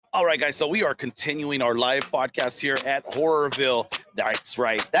All right, guys, so we are continuing our live podcast here at Horrorville. That's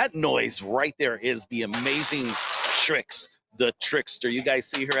right. That noise right there is the amazing Trix the Trickster. You guys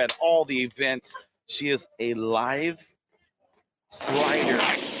see her at all the events. She is a live slider,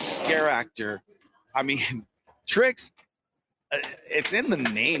 scare actor. I mean, Trix, it's in the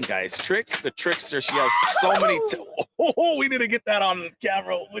name, guys. Trix the Trickster. She has so many. Oh, we need to get that on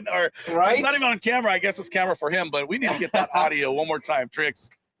camera. Or, right? It's not even on camera. I guess it's camera for him, but we need to get that audio one more time, Trix.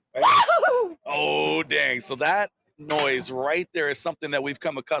 Oh, dang. So that noise right there is something that we've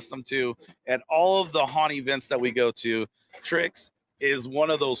come accustomed to at all of the haunt events that we go to. Trix is one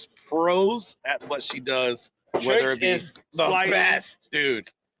of those pros at what she does, whether it be sliding, best. Dude,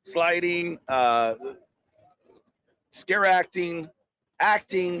 sliding, scare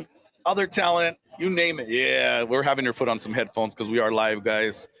acting, other talent, you name it. Yeah, we're having her put on some headphones because we are live,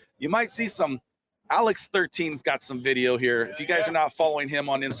 guys. You might see some. Alex13's got some video here. If you guys are not following him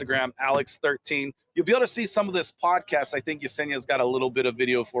on Instagram, Alex13, you'll be able to see some of this podcast. I think Yesenia's got a little bit of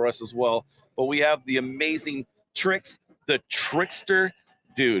video for us as well. But we have the amazing Trix the Trickster.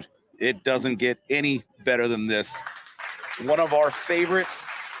 Dude, it doesn't get any better than this. One of our favorites.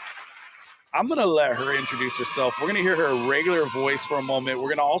 I'm going to let her introduce herself. We're going to hear her regular voice for a moment. We're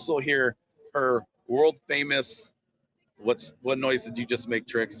going to also hear her world famous. What noise did you just make,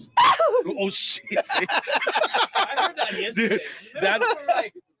 Trix? Oh shit! I heard that yesterday. Dude, that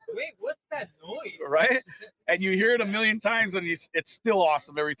like, wait, what's that noise? Right? And you hear it a million times, and it's still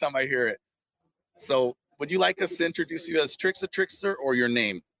awesome every time I hear it. So, would you like us to introduce you as Trix the Trickster or your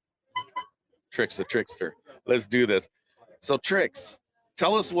name? Trix the Trickster. Let's do this. So, Trix,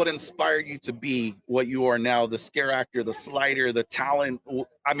 tell us what inspired you to be what you are now, the scare actor, the slider, the talent.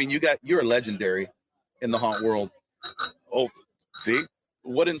 I mean, you're legendary in the haunt world. Oh, see?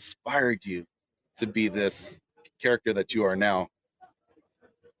 What inspired you to be this character that you are now?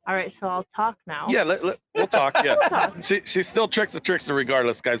 All right, so I'll talk now. Yeah, we'll talk. Yeah, We'll talk. She still Trix the Trickster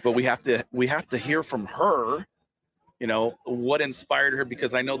regardless, guys. But we have to hear from her. You know what inspired her,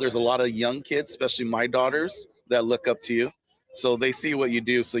 because I know there's a lot of young kids, especially my daughters, that look up to you. So they see what you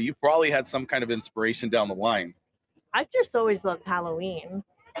do. So you probably had some kind of inspiration down the line. I've just always loved Halloween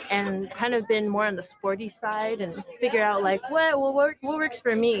and kind of been more on the sporty side and figure out like what works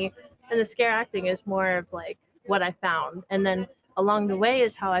for me. And the scare acting is more of like what I found. And then along the way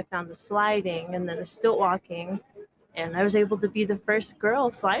is how I found the sliding and then the stilt walking. And I was able to be the first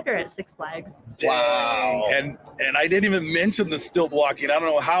girl slider at Six Flags. Wow. And I didn't even mention the stilt walking. I don't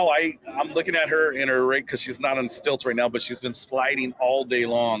know how I'm looking at her in her rig because she's not on stilts right now, but she's been sliding all day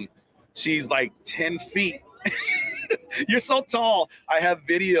long. She's like 10 feet. You're so tall. I have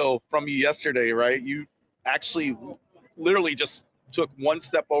video from you yesterday, right? You actually literally just took one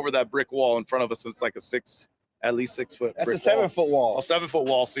step over that brick wall in front of us. It's like at least 6 foot. That's a 7-foot wall. A 7-foot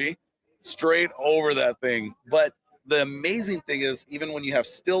wall, see? Straight over that thing. But the amazing thing is, even when you have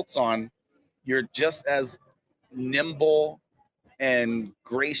stilts on, you're just as nimble and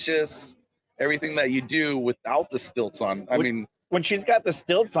gracious, everything that you do without the stilts on. I mean, when she's got the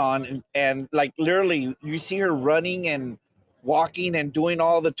stilts on and like literally you see her running and walking and doing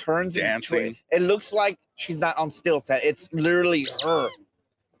all the turns, dancing, it looks like she's not on stilts. It's literally her,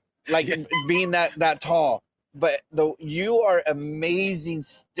 like being that tall. But you are amazing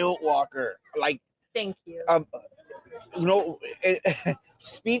stilt walker. Like, thank you.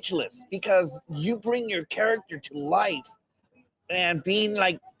 Speechless, because you bring your character to life, and being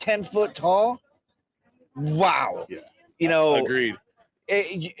like 10 foot tall. Wow. Yeah. You know, agreed.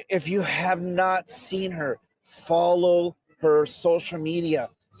 If you have not seen her, follow her social media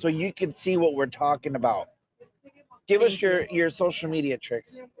so you can see what we're talking about. Give us your social media,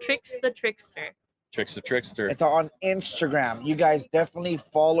 Trix. Trix the Trickster. Trix the Trickster. It's on Instagram. You guys definitely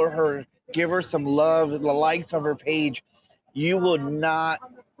follow her. Give her some love, the likes of her page. You will not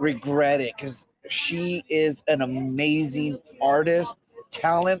regret it because she is an amazing artist,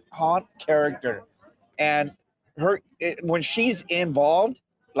 talent, haunt character. And when she's involved,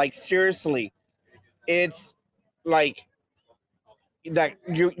 like seriously, it's like that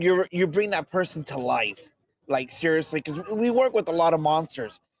you bring that person to life. Like seriously, because we work with a lot of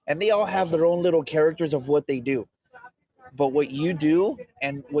monsters and they all have their own little characters of what they do. But what you do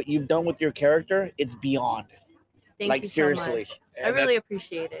and what you've done with your character, it's beyond. Thank you seriously. So much. I really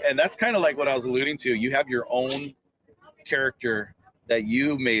appreciate it. And that's kind of like what I was alluding to. You have your own character that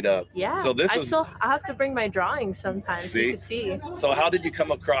you made up. Yeah. So I have to bring my drawings sometimes. See? You can see. So how did you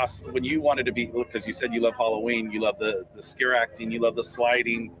come across when you wanted to be, because you said you love Halloween, you love the scare acting, you love the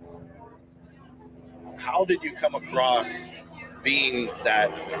sliding. How did you come across being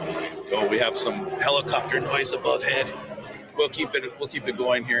that, we have some helicopter noise above head. We'll keep it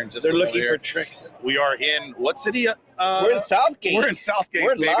going here in just They're a looking little for tricks. We are in what city? We're in Southgate. We're in Southgate,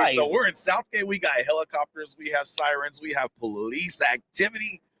 We're baby. live. So we're in Southgate. We got helicopters, we have sirens, we have police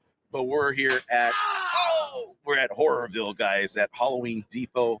activity, but we're here at we're at Horrorville, guys, at Halloween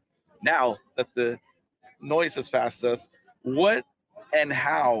Depot. Now that the noise has passed us, what and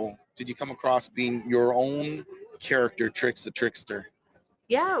how did you come across being your own character, Trix the Trickster?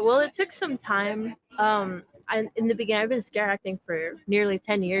 Yeah, well, it took some time. In the beginning, I've been scare acting for nearly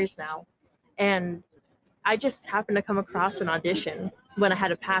 10 years now, and I just happened to come across an audition when I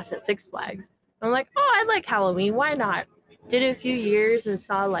had a pass at Six Flags. I'm like, oh, I like Halloween. Why not? Did it a few years and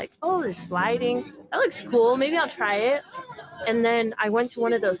saw like, oh, there's sliding. That looks cool. Maybe I'll try it. And then I went to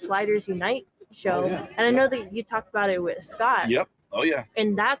one of those Sliders Unite show, and I know that you talked about it with Scott. Yep. Oh yeah.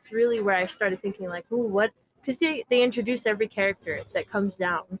 And that's really where I started thinking like, ooh, what? Because they introduce every character that comes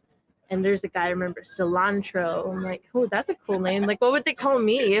down. And there's a guy, I remember, Cilantro. I'm like, oh, that's a cool name. Like, what would they call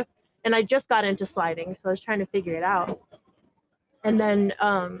me? And I just got into sliding, so I was trying to figure it out. And then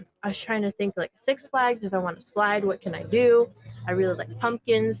I was trying to think like Six Flags, if I want to slide, what can I do? I really like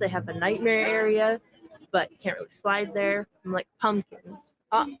pumpkins. They have a nightmare area, but you can't really slide there. I'm like, pumpkins.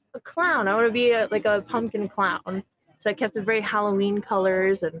 A clown. I want to be like a pumpkin clown. So I kept it very Halloween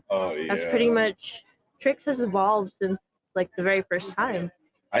colors, and that's pretty much. Trix has evolved since like the very first time.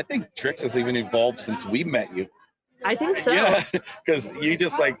 I think Trix has even evolved since we met you. I think so. Yeah, because you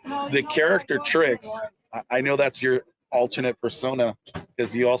just like the character Trix. I know that's your alternate persona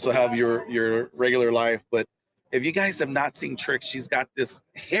because you also have your regular life. But if you guys have not seen Trix, she's got this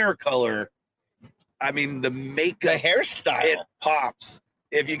hair color. I mean, the makeup, The hairstyle. it pops.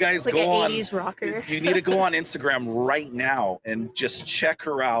 If you guys Like go an on, 80s rocker. you need to go on Instagram right now and just check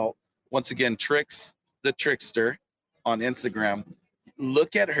her out. Once again, Trix the Trickster on Instagram.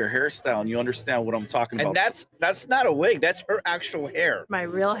 Look at her hairstyle and you understand what I'm talking about. And that's not a wig. That's her actual hair. My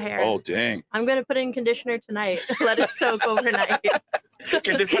real hair. Oh, dang. I'm gonna put it in conditioner tonight. Let it soak overnight.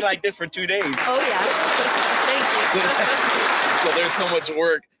 Because it's been like this for 2 days. Oh yeah. Thank you. So there's so much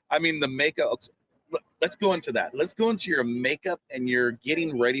work. I mean, the makeup. Let's go into that. Let's go into your makeup and you're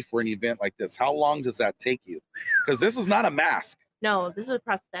getting ready for an event like this. How long does that take you? Because this is not a mask. No, this is a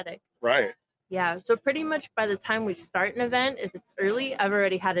prosthetic. Right. Yeah. So pretty much by the time we start an event, if it's early, I've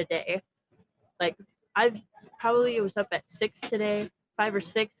already had a day. Like it was up at 6 today, 5 or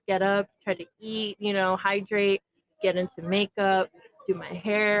 6, get up, try to eat, hydrate, get into makeup, do my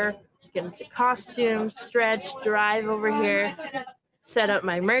hair, get into costumes, stretch, drive over here, set up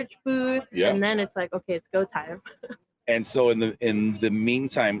my merch booth, and then it's like, okay, it's go time. And so in the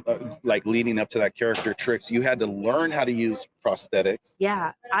meantime, like leading up to that character Trix, you had to learn how to use prosthetics.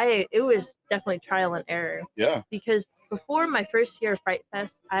 Yeah, it was definitely trial and error. Yeah. Because before my first year of Fright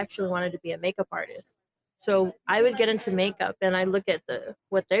Fest, I actually wanted to be a makeup artist. So I would get into makeup and I look at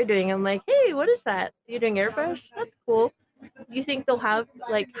what they're doing. I'm like, hey, what is that? You're doing airbrush? That's cool. Do you think they'll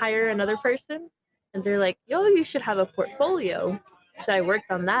hire another person? And they're like, yo, you should have a portfolio. So I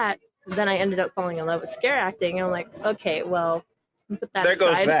worked on that. Then I ended up falling in love with scare acting. And I'm like, okay, well, put that There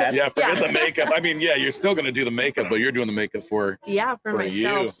goes aside. that. Yeah, forget the makeup. I mean, yeah, you're still gonna do the makeup, but you're doing the makeup for myself.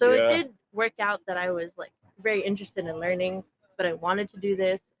 you. So it did work out that I was like very interested in learning, but I wanted to do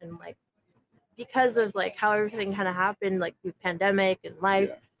this, and like because of like how everything kind of happened, like the pandemic and life.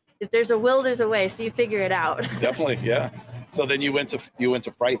 Yeah. If there's a will, there's a way. So you figure it out. Definitely, yeah. So then you went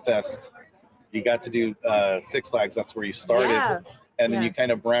to Fright Fest. You got to do Six Flags. That's where you started. Yeah. And then you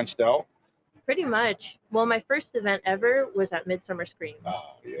kind of branched out. Pretty much. Well, my first event ever was at Midsummer Scream.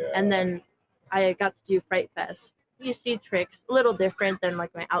 Oh, yeah. And then I got to do Fright Fest. You see Trix, a little different than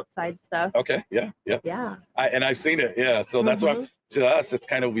like my outside stuff. Okay. Yeah. Yeah. Yeah. I've seen it. Yeah. So that's why to us, it's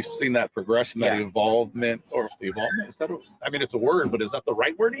kind of, we've seen that progression, that evolvement. Is that it's a word, but is that the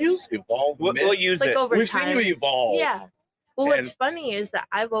right word to use? Evolvement. We'll use it. Over We've time. seen you evolve. Yeah. Well, what's funny is that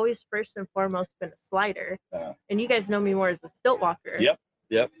I've always first and foremost been a slider, and you guys know me more as a stilt walker.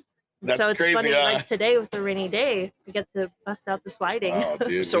 Yep. That's so it's crazy. funny, like today with the rainy day, we get to bust out the sliding. Oh,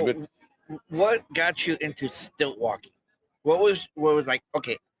 dude. So what got you into stilt walking? What was like,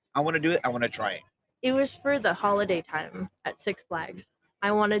 okay, I want to do it. I want to try it. It was for the holiday time at Six Flags.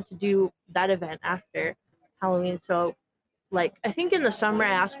 I wanted to do that event after Halloween. So like, I think in the summer,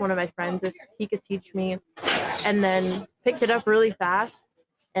 I asked one of my friends if he could teach me, and then picked it up really fast.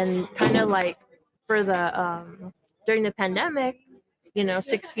 And kind of like for the, during the pandemic,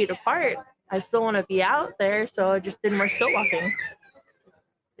 6 feet apart, I still want to be out there. So I just did more stilt walking.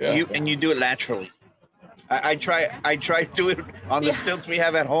 Yeah. You do it laterally. I try to do it on the stilts we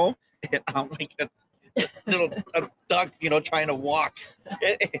have at home. And I'm like, little a duck, you know, trying to walk,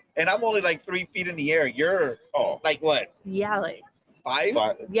 and I'm only like 3 feet in the air. You're like what? Yeah, like 5?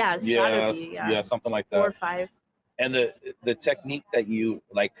 yeah, it's gotta be yeah, something like 4 that. or 5. And the technique that you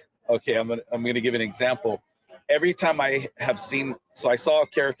like, okay, I'm gonna give an example. Every time I have seen, so I saw a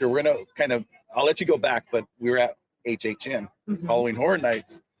character, we're gonna kind of, I'll let you go back, but we were at HHN, Halloween Horror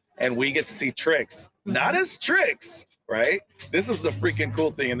Nights, and we get to see Trix, not as Trix, right? This is the freaking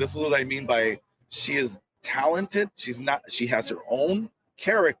cool thing, and this is what I mean by she is talented. She has her own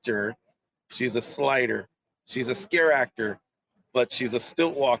character. She's a slider. She's a scare actor, but she's a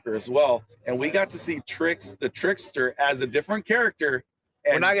stilt walker as well. And we got to see Trix the Trickster as a different character.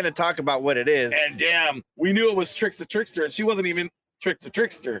 And, We're not going to talk about what it is. and damn, we knew it was Trix the Trickster, and she wasn't even Trix the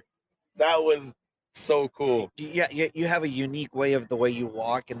Trickster. That was so cool. Yeah, you have a unique way of the way you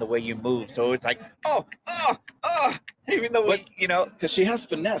walk and the way you move. So it's like, even though you know, Because she has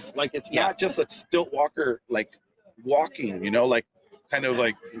finesse. Like, it's not just a stilt walker, like walking, you know, like kind of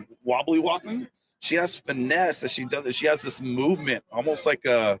like wobbly walking. She has finesse as she does it. She has this movement, almost like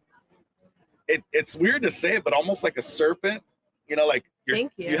it's weird to say it, but almost like a serpent, you know, like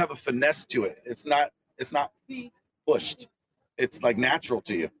you have a finesse to it. It's not pushed. It's like natural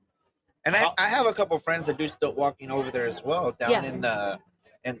to you. And I have a couple friends that do stilt walking over there as well, down in the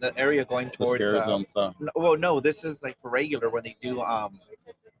area going towards. No, this is like for regular when they do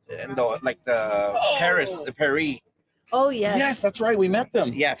in the like the Paris. Oh yeah. Yes, that's right. We met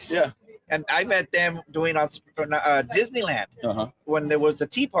them. Yes. Yeah. And I met them doing on Disneyland when there was a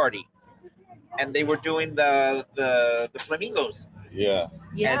tea party, and they were doing the flamingos. Yeah.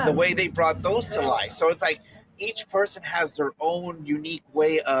 And the way they brought those to life. So it's like each person has their own unique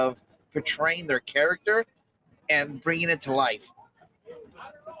way of portraying their character and bringing it to life.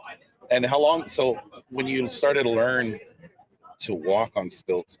 And how long? So when you started to learn to walk on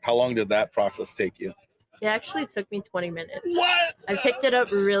stilts, how long did that process take you? It actually took me 20 minutes. What? I picked it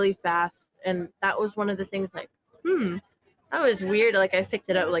up really fast, and that was one of the things like, that was weird. Like I picked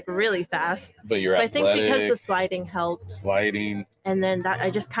it up like really fast. But you're athletic. I think because the sliding helped. Sliding. And then that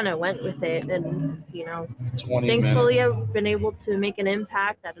I just kind of went with it, and you know, 20 thankfully minutes. I've been able to make an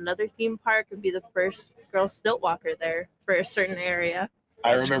impact at another theme park and be the first girl stilt walker there for a certain area.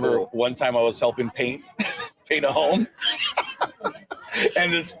 I remember one time I was helping paint a home.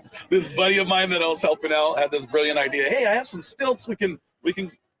 And this buddy of mine that I was helping out had this brilliant idea. Hey, I have some stilts. We can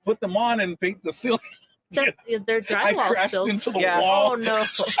put them on and paint the ceiling. They're drywall. I crashed stilts. into the wall. Oh no!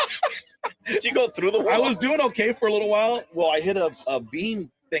 Did you go through the wall? I was doing okay for a little while. Well, I hit a beam,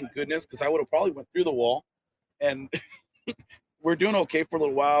 thank goodness, because I would have probably went through the wall. And we're doing okay for a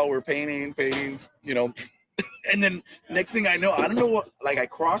little while. We're paintings, you know. And then next thing I know, I don't know what, like I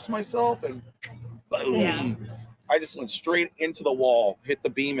crossed myself and boom. Yeah. I just went straight into the wall, hit the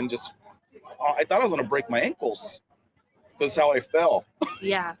beam, and just, I thought I was going to break my ankles. That's how I fell.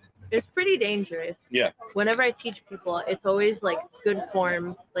 Yeah, it's pretty dangerous. Yeah. Whenever I teach people, it's always like good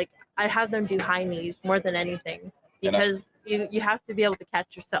form. Like I have them do high knees more than anything because you have to be able to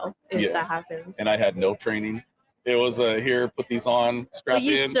catch yourself if that happens. And I had no training. It was here, put these on, strap in.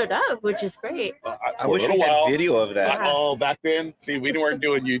 You stood up, which is great. I wish we had video of that. Oh, back then, see, we weren't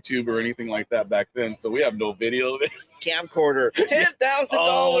doing YouTube or anything like that back then, so we have no video of it. Camcorder,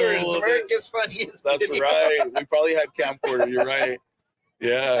 $10,000. America's funniest. That's video. right. We probably had camcorder. You're right.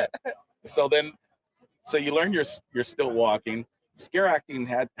 Yeah. So you learn your stilt walking. Scare acting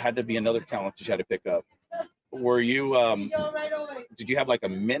had to be another talent that you had to pick up. Were you did you have like a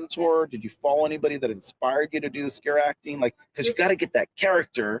mentor? Did you follow anybody that inspired you to do scare acting? Like, because you got to get that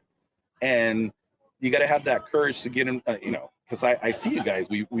character and you got to have that courage to get in, you know, because I see you guys,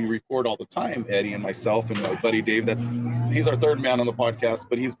 we record all the time, Eddie and myself and my buddy Dave. He's our third man on the podcast,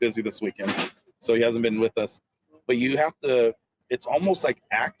 but he's busy this weekend, so he hasn't been with us. But you have to, it's almost like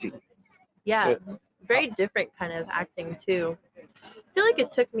acting. Yeah, very different kind of acting too. I feel like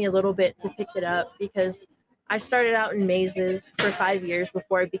it took me a little bit to pick it up because I started out in mazes for 5 years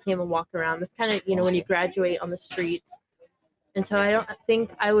before I became a walk around. It's kind of, you know, when you graduate on the streets. And so I don't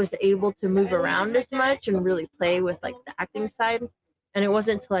think I was able to move around as much and really play with like the acting side. And it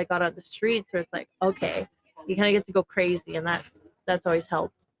wasn't until I got on the streets where it's like, okay, you kind of get to go crazy, and that's always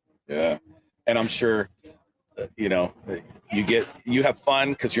helped. Yeah. And I'm sure, you know, you have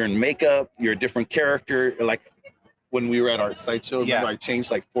fun because you're in makeup, you're a different character. Like when we were at Art Sideshow, remember I changed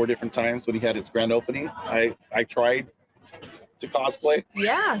like 4 different times when he had his grand opening. I tried to cosplay.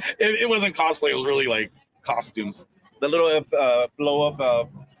 Yeah. It wasn't cosplay. It was really like costumes. The little blow up.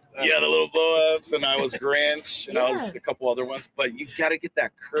 The little blow ups, and I was Grinch, and I was a couple other ones. But you got to get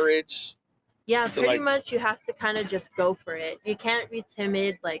that courage. Yeah, pretty much you have to kind of just go for it. You can't be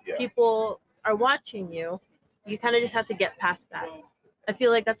timid. Like people are watching you, you kind of just have to get past that. I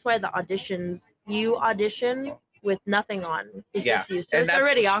feel like that's why the auditions, you audition with nothing on. It's Yeah. just you. So And it's that's-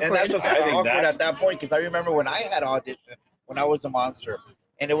 already awkward. And that's what's I think awkward that's- at that point, because I remember when I had audition when I was a monster,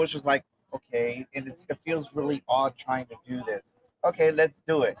 and it was just like, okay, and it feels really odd trying to do this. Okay, let's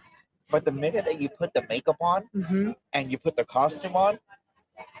do it. But the minute that you put the makeup on Mhm. and you put the costume on,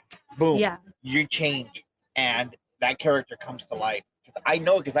 boom, Yeah. you change, and that character comes to life.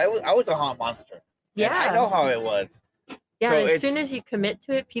 Because I was a haunt monster. And Yeah. I know how it was. Yeah, So as soon it's- as you commit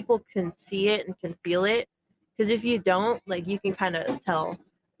to it, people can see it and can feel it. Because if you don't, like, you can kind of tell.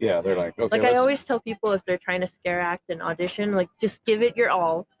 Yeah, they're like, okay. Like, I always tell people if they're trying to scare act and audition, like, just give it your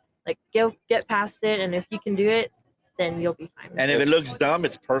all. Like, get past it, and if you can do it, then you'll be fine. And if it looks dumb,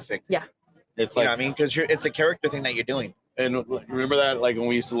 it's perfect. Yeah. It's You know like, what I mean? Because it's a character thing that you're doing. and remember that, like when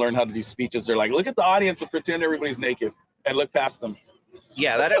we used to learn how to do speeches, they're like, look at the audience and pretend everybody's naked and look past them.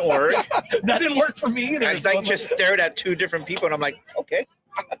 Yeah, that didn't work. That didn't work for me either. I just stared at two different people, and I'm like, okay.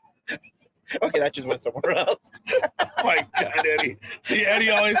 Okay, that just went somewhere else. Oh my God, Eddie. See, Eddie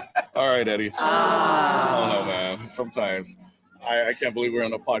always. All right, Eddie. I don't know, man. Sometimes I can't believe we're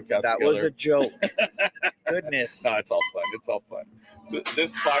on a podcast That together. was a joke. Goodness. No, it's all fun. It's all fun.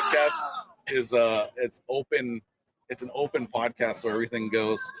 This podcast is it's open. It's an open podcast, so everything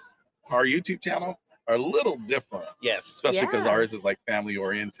goes. Our YouTube channel are a little different, Yes. especially because Yeah. ours is like family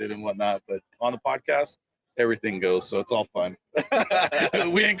oriented and whatnot. But on the podcast, everything goes, so it's all fun.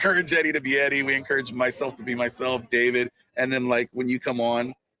 We encourage Eddie to be Eddie. We encourage myself to be myself, David, and then like when you come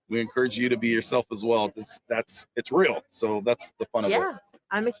on, we encourage you to be yourself as well. It's real, so that's the fun of it. Yeah,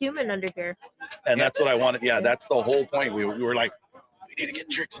 I'm a human under here. And that's what I wanted. Yeah, that's the whole point. We were like, we need to get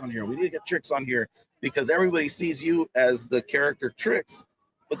Trix on here. We need to get Trix on here because everybody sees you as the character Trix,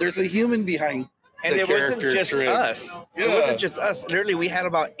 but there's a human behind. And the it wasn't character just Trix. us. Yeah. It wasn't just us. Literally, we had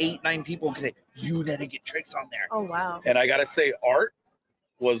about 8-9 people say, you need to get Trix on there. Oh, wow. And I gotta say, Art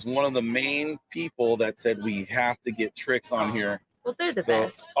was one of the main people that said we have to get Trix on here. Well, they're the So,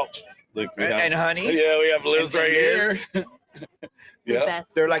 best. oh, look, we have, And honey, yeah, we have Liz and right Liz. here. The Yeah.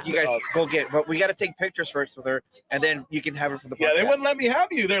 best. they're like, you guys go get, but we got to take pictures first with her, and then you can have her for the podcast. Yeah, they wouldn't let me have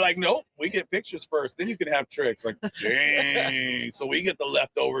you. They're like, nope, we get pictures first, then you can have Trix. Like, dang. So we get the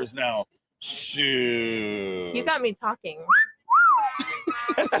leftovers now. Shoot. You got me talking.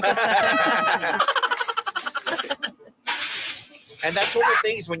 And that's one of the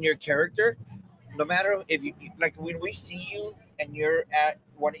things when you're a character, no matter if you like when we see you and you're at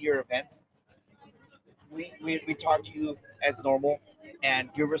one of your events, we talk to you as normal and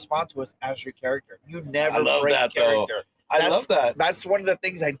you respond to us as your character. You never I love break that, though. character. I love that. That's one of the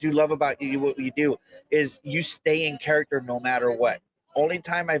things I do love about you. What you do is you stay in character no matter what. Only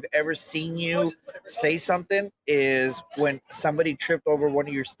time I've ever seen you say something is when somebody tripped over one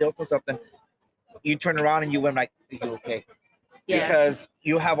of your stilts or something. You turn around and you went like, "Are you okay?" Yeah. Because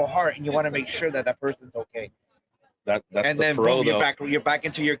you have a heart and you want to make sure that that person's okay. That's And the then pro, boom, though. you're back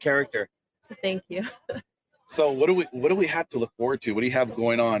into your character. Thank you. So what do we have to look forward to? What do you have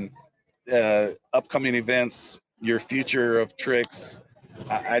going on? Upcoming events, your future of Trix.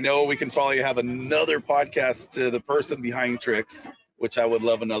 I know we can probably have another podcast to the person behind Trix, which I would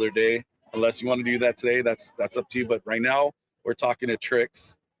love another day. Unless you want to do that today, that's up to you. But right now we're talking to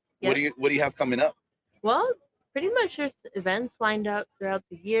Trix. Yeah. What do you have coming up? Well, pretty much just events lined up throughout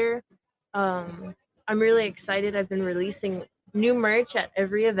the year. I'm really excited. I've been releasing new merch at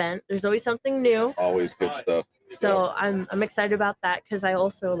every event. There's always something new. Always good stuff. So I'm excited about that because I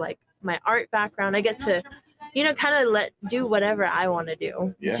also like my art background. I get to, kind of do whatever I want to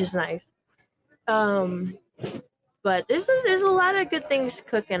do, Yeah. which is nice. But there's a lot of good things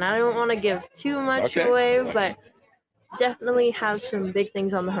cooking. I don't want to give too much Okay. away, but definitely have some big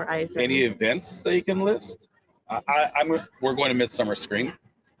things on the horizon. Any events that you can list? We're going to Midsummer Scream.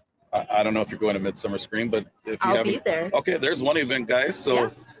 I don't know if you're going to Midsummer Scream, but if you I'll haven't, be there. okay, there's one event, guys. So Yeah.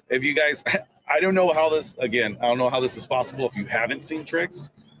 if you guys, I don't know how this is possible if you haven't seen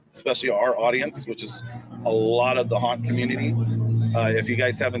Trix, especially our audience, which is a lot of the haunt community. If you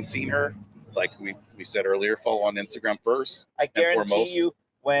guys haven't seen her, like we said earlier, follow on Instagram first. I guarantee foremost. you,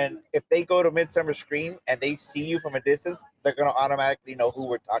 if they go to Midsummer Scream and they see you from a distance, they're gonna automatically know who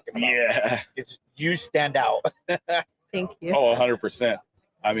we're talking about. Yeah. It's you stand out. Thank you. Oh, 100%.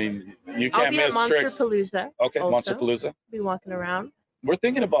 I mean, you I'll can't be at miss Trix. Monsterpalooza. Okay, also. Monsterpalooza. Be walking around. We're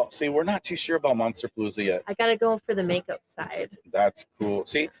thinking about. See, we're not too sure about Monsterpalooza yet. I gotta go for the makeup side. That's cool.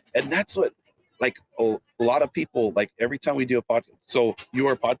 See, and that's what, like, a lot of people, like, every time we do a podcast. So you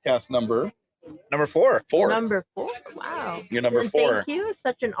are podcast number Number 4. 4. Number 4. Wow. You're number Well, 4. Thank you.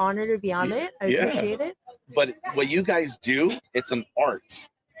 Such an honor to be on it. I Yeah. appreciate it. But what you guys do, it's an art.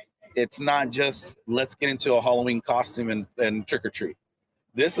 it's not just let's get into a Halloween costume and trick or treat.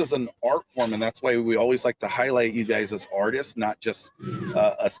 This is an art form, and that's why we always like to highlight you guys as artists, not just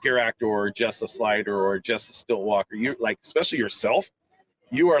a scare actor or just a slider or just a still walker. You like, especially yourself,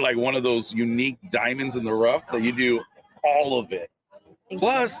 you are like one of those unique diamonds in the rough that you do all of it.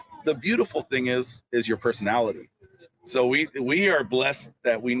 Plus, the beautiful thing is your personality. So we are blessed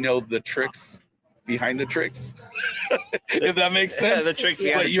that we know the tricks behind the tricks, if that makes sense. Yeah, the tricks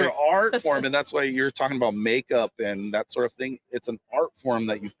behind But the your tricks. art form, and that's why you're talking about makeup and that sort of thing. It's an art form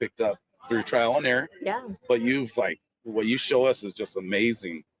that you've picked up through trial and error. Yeah. But you've like what you show us is just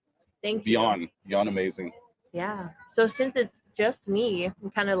amazing. Thank you. Beyond amazing. Yeah. So since it's just me,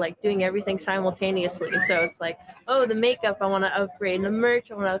 I'm kind of like doing everything simultaneously. So it's like, oh, the makeup I want to upgrade, the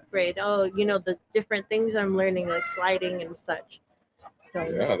merch I want to upgrade. Oh, you know, the different things I'm learning, like sliding and such. So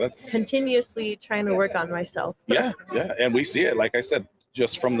Yeah, that's continuously trying to work on myself. yeah, and we see it. Like I said,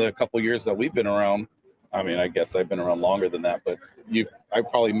 just from the couple years that we've been around. I mean, I guess I've been around longer than that, but I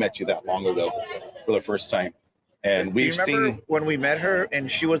probably met you that long ago for the first time, and Do you we've remember seen. when we met her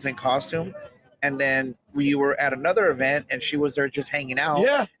and she was in costume, and then we were at another event and she was there just hanging out,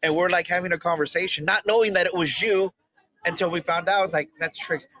 Yeah, and we're like having a conversation, not knowing that it was you, until we found out. It's like, that's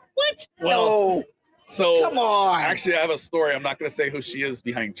Trix. What? Well, so Come on. actually, I have a story. I'm not going to say who she is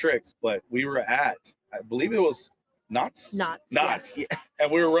behind Tricks, but we were at, I believe it was Knott's. Knott's. Yeah.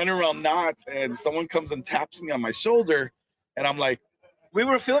 And we were running around Knott's, and someone comes and taps me on my shoulder, and I'm like, We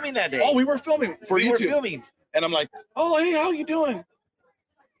were filming that day. "Oh, we were filming for we were YouTube." filming. And I'm like, "Oh, hey, how you doing?"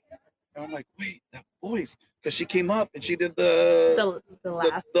 And I'm like, "Wait, that voice," because she came up and she did the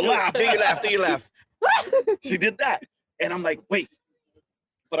laugh. the laugh. Do you laugh? Do you laugh? She did that, and I'm like, "Wait."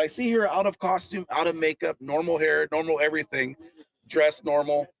 But I see her out of costume, out of makeup, normal hair, normal everything, dressed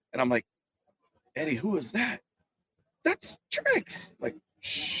normal. And I'm like, "Eddie, who is that?" "That's Trix." Like,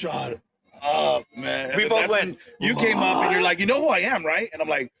 shut up, man. We And both that's went, when you came up and you're like, "You know who I am, right?" And I'm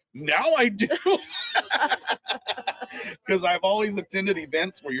like, "Now I do." Because I've always attended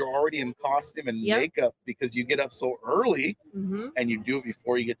events where you're already in costume and Yep. makeup because you get up so early Mm-hmm. and you do it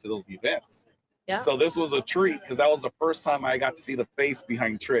before you get to those events. Yeah. So this was a treat because that was the first time I got to see the face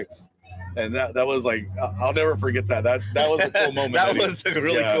behind Trix, and that was like I'll never forget that. That was a cool moment. That Eddie. was a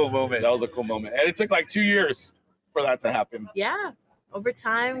really Yeah. cool moment. That was a cool moment, and it took like 2 years for that to happen. Yeah. Over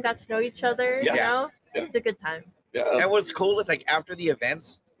time, got to know each other. Yeah. You know, Yeah. it's a good time. Yeah, And what's cool is like after the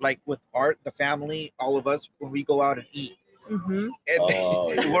events, like with Art, the family, all of us, when we go out and eat, Mm-hmm. and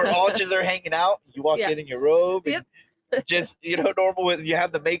Oh, yeah. we're all just there hanging out. You walk Yeah. in your robe, and Yep. just normal. With you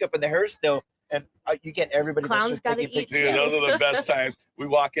have the makeup and the hair still, and you get everybody Clowns that's just gotta taking eat. pictures. dude, those are the best times. We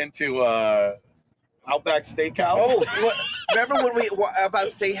walk into Outback Steakhouse. Oh, remember when we about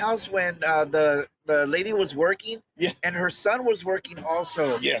Steakhouse when the lady was working, Yeah. and her son was working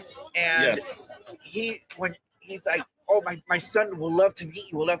also, yes, and yes. when he's like, "Oh, my son will love to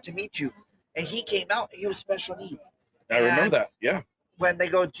meet you. Will love to meet you," and he came out. He was special needs. I remember And that. Yeah, when they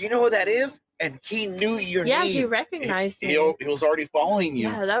go, "Do you know who that is?" and he knew your Yeah, he name. recognized he me. was already following you.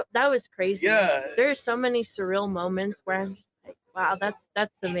 Yeah, that was crazy. Yeah. There's so many surreal moments where I'm just like, wow,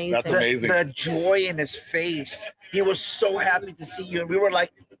 that's amazing. That's the, amazing. the joy in his face. He was so happy to see you, and we were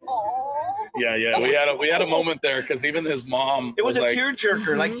like, "Oh!" Yeah. We had a moment there because even his mom. It was a like,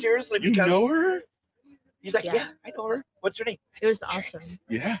 tearjerker, like Mhm. seriously, "You because know her?" he's like, Yeah. "Yeah, I know her. What's her name?" It was awesome.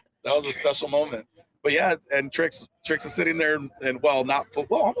 Yeah, that was a special moment. But yeah, and Trix is sitting there and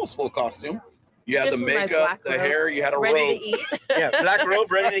almost full costume. You had Just the with my makeup, black the robe, hair, you had a Ready robe, to eat. Yeah, black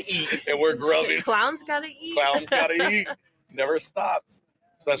robe, ready to eat. and we're grubbing. Clowns gotta eat. Clowns gotta eat. Never stops.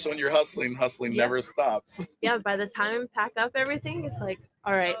 Especially when you're hustling. Hustling Yeah. never stops. Yeah, by the time I pack up everything, it's like,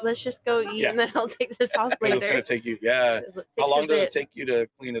 all right, let's just go eat, Yeah. and then I'll take this off Because it's later. gonna take you. Yeah. It takes How a long did it bit. take you to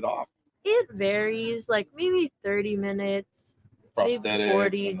clean it off? It varies, like maybe 30 minutes. Maybe Prosthetics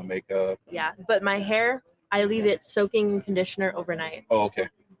 40. and the makeup. Yeah, but my hair, I leave it soaking in conditioner overnight Oh, okay.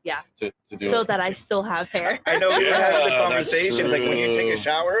 Yeah. To do so it. that I still have hair. I know we were having the Yeah, that's conversation. It's like when you take a true.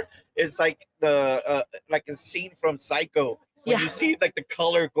 shower, it's like like a scene from Psycho. When Yeah. you see like the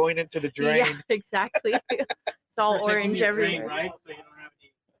color going into the drain. Yeah, exactly. It's all Protecting orange your drain, everywhere. right? So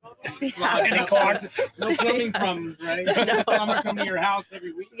you don't have any Yeah. Any clogs? no plumbing problems, right? No. Plumber come to your house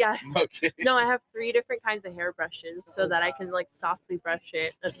every week. Yeah. Okay. No, I have 3 different kinds of hair brushes so that I can like softly brush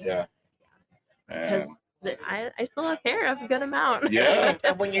it. Yeah. Because I still have hair. I have a good amount. Yeah.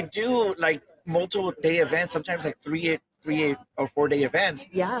 And when you do like multiple day events, sometimes like 3 or 4 day events,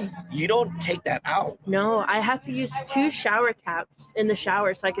 Yeah. you don't take that out. No, I have to use 2 shower caps in the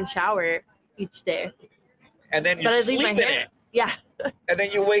shower so I can shower each day. And then you But I leave sleep my in hair. it. Yeah. And then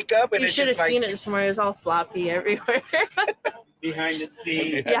you wake up and You it's should have just like seen it this morning. It was all floppy everywhere. behind the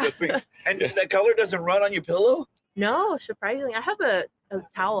scenes. Yeah. And the color doesn't run on your pillow? No, surprisingly, I have a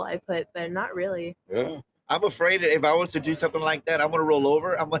towel I put, but not really. Yeah. I'm afraid that if I was to do something like that, I'm gonna roll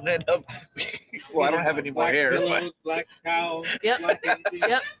over. I'm gonna end up. Well, I don't have any more Black hair. pillows, black towels. Yep. Black everything.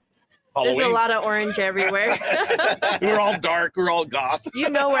 Yep. There's a Halloween. lot of orange everywhere. We're all dark. We're all goth. You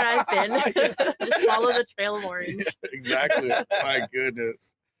know where I've been. Just follow the trail of orange. Exactly. My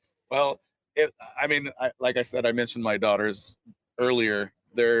goodness. Well, like I said, I mentioned my daughters earlier.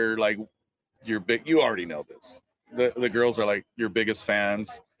 They're like your big. You already know this. The girls are like your biggest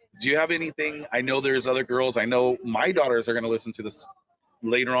fans. Do you have anything? I know there's other girls. I know my daughters are going to listen to this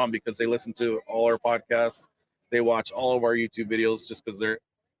later on because they listen to all our podcasts. They watch all of our YouTube videos just because they're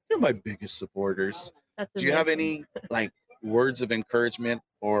my biggest supporters. That's Do you have amazing. any like words of encouragement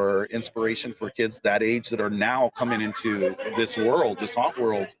or inspiration for kids that age that are now coming into this world, this hot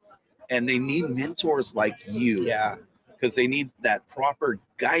world, and they need mentors like you? Yeah. Because they need that proper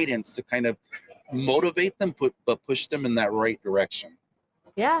guidance to kind of motivate them, but push them in that right direction.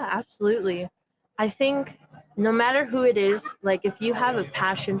 Yeah, absolutely. I think no matter who it is, like if you have a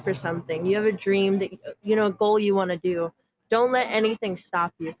passion for something, you have a dream that a goal you want to do, don't let anything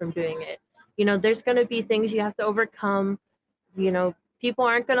stop you from doing it. There's going to be things you have to overcome. People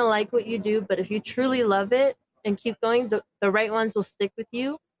aren't going to like what you do, but if you truly love it and keep going, the right ones will stick with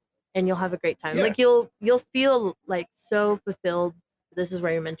you and you'll have a great time. Yeah. Like you'll feel like so fulfilled. This is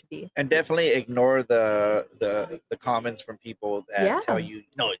where you're meant to be. And definitely ignore the comments from people that Yeah. tell you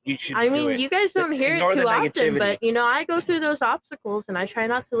no, you should. I do mean, it. you guys don't hear it Ignore too the often, negativity. but I go through those obstacles and I try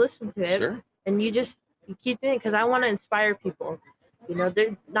not to listen to it. Sure. And you keep doing it because I want to inspire people.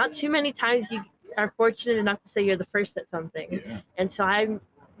 There not too many times you are fortunate enough to say you're the first at something. Yeah. And so I'm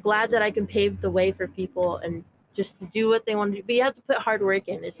glad that I can pave the way for people and just to do what they want to do. But you have to put hard work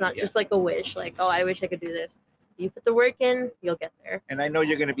in. It's not just like a wish, like, oh, I wish I could do this. You put the work in, you'll get there. And I know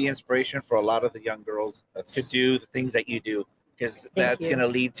you're going to be inspiration for a lot of the young girls to do the things that you do, because that's you. going to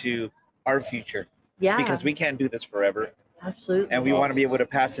lead to our future. Yeah, Because we can't do this forever, absolutely. and we want to be able to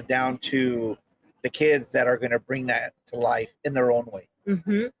pass it down to the kids that are going to bring that to life in their own way.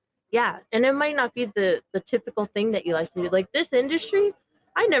 Mm-hmm. Yeah, and it might not be the typical thing that you like to do. Like this industry,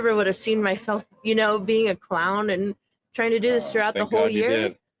 I never would have seen myself, being a clown and trying to do this throughout the Thank whole God you year.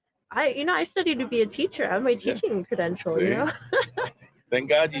 did. I studied to be a teacher. I have my teaching credential. See? You know. Thank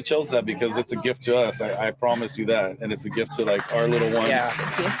God you chose that because it's a gift to us. I promise you that, and it's a gift to like our little ones. Yeah.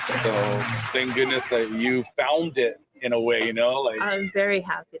 So thank goodness that you found it in a way, like I'm very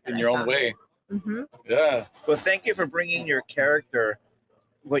happy. That in your own way. Mm-hmm. Yeah. Well, thank you for bringing your character,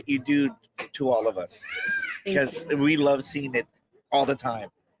 what you do to all of us, because we love seeing it all the time.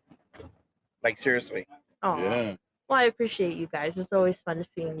 Like seriously. Oh, Yeah. well, I appreciate you guys. It's always fun to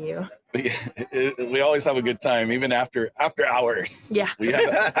seeing you. We always have a good time, even after hours. Yeah. We have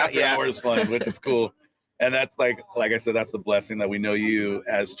after Yeah. hours fun, which is cool. And that's like I said, that's the blessing that we know you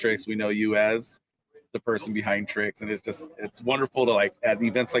as Trix. We know you as the person behind Trix. And it's wonderful to like at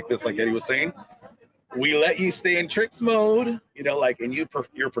events like this, like Eddie was saying, we let you stay in Trix mode, and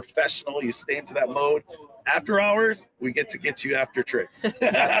you're professional. You stay into that mode. After hours, we get to get you after Trix.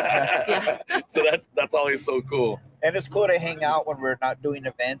 Yeah. So that's always so cool. And it's cool to hang out when we're not doing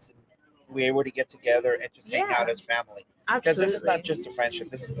events and we're able to get together and just hang Yeah. out as family. Because Absolutely. this is not just a friendship,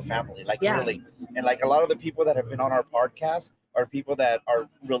 this is a family, like Yeah. really. And like a lot of the people that have been on our podcast are people that are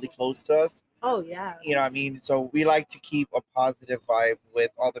really close to us. Oh yeah. You know what I mean? So we like to keep a positive vibe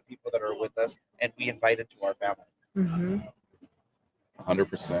with all the people that are with us, and we invite into our family. Mm-hmm.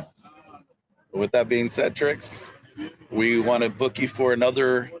 100%. With that being said, Trix, we want to book you for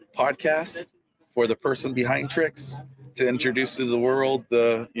another podcast for the person behind Trix to introduce to the world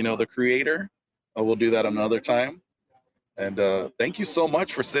the creator. We'll do that another time. And thank you so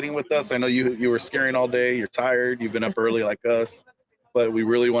much for sitting with us. I know you were scaring all day. You're tired. You've been up early like us. But we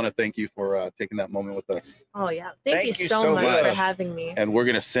really want to thank you for taking that moment with us. Oh yeah. Thank Thank you you so so much much. for having me. And we're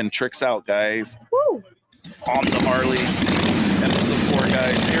going to send Trix out, guys, Woo! on the Harley. Episode 4,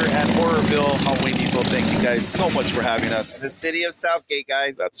 guys, here at Horrorville, Halloween Depot. Thank you guys so much for having The us. city of Southgate,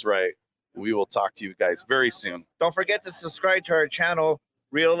 guys. That's right. We will talk to you guys very soon. Don't forget to subscribe to our channel,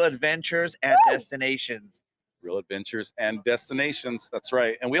 Real Adventures and Destinations. Real Adventures and Destinations. That's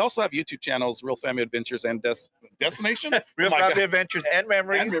right. And we also have YouTube channels, Real Family Adventures and Destination. Real Oh my Family God. Adventures and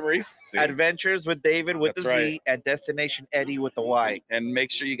Memories. And Memories. See? Adventures with David with That's the Z right. and Destination Eddie with the Y. And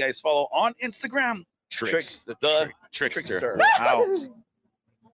make sure you guys follow on Instagram, Trix Trix the the Trickster. Trickster. We're out.